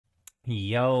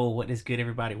Yo, what is good,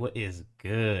 everybody? What is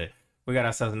good? We got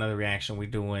ourselves another reaction. We're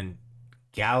doing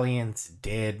Galleons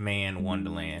Deadman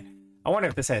Wonderland. I wonder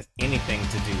if this has anything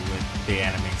to do with the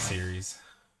anime series.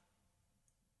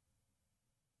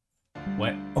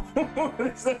 What?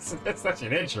 that's such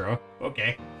an intro.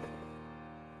 Okay.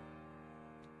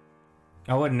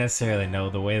 I wouldn't necessarily know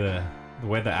the way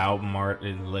the album art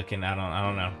is looking. I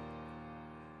don't know.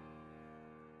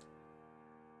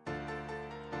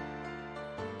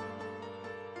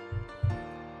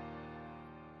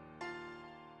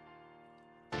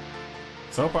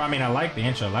 So far, I mean, I like the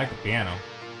intro, I like the piano.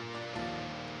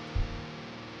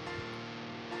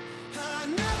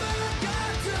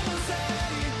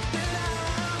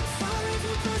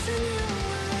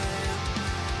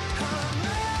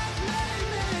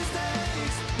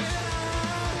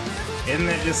 Isn't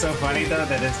it just so funny though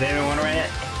that it's David Wonderland?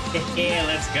 Yeah,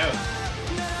 let's go.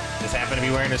 Just happen to be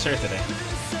wearing the shirt today.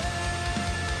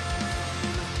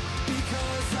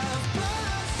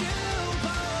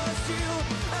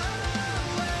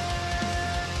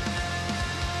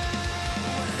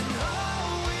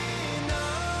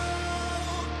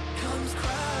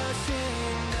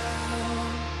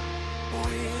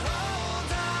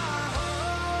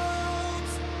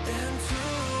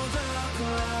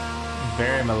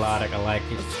 Very melodic, I like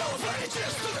it.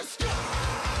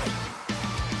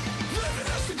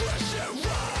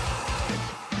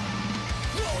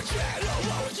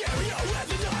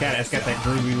 God, it's got that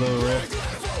groovy little riff.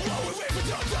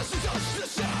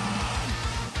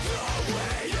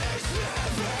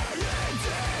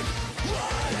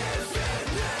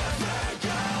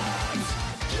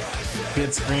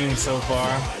 Good scream so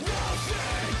far.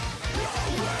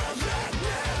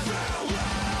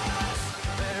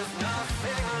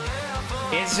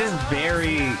 It's just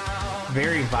very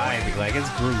vibey, like it's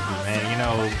groovy, man. You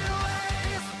know,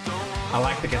 I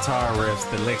like the guitar riffs,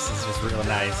 the licks is just real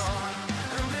nice.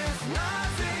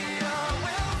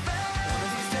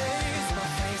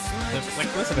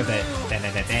 Like, listen to that.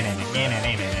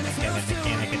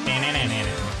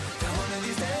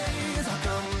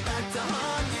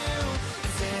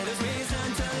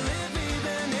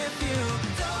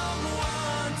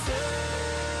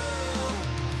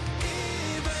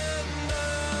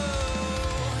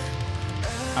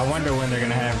 I wonder when they're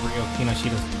gonna have real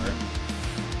Kinoshida's part.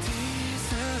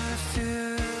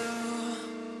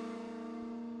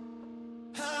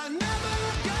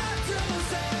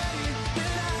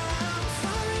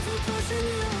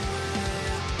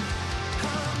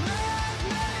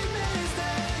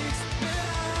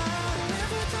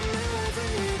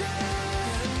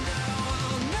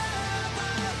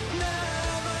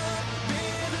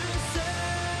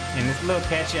 And it's a little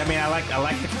catchy. I mean, I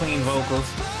like the clean vocals.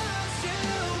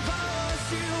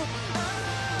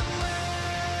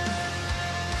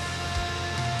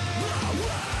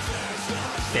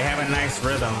 They have a nice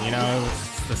rhythm, you know.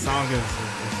 The song is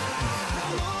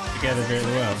together very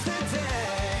well.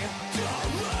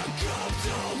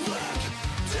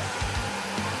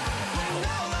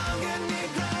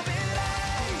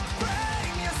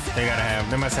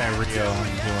 They must have Rio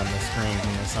doing the screams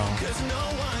in the song.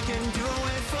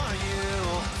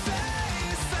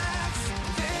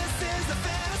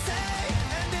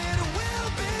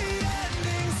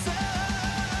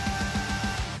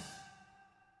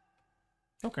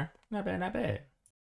 Okay, not bad, not bad.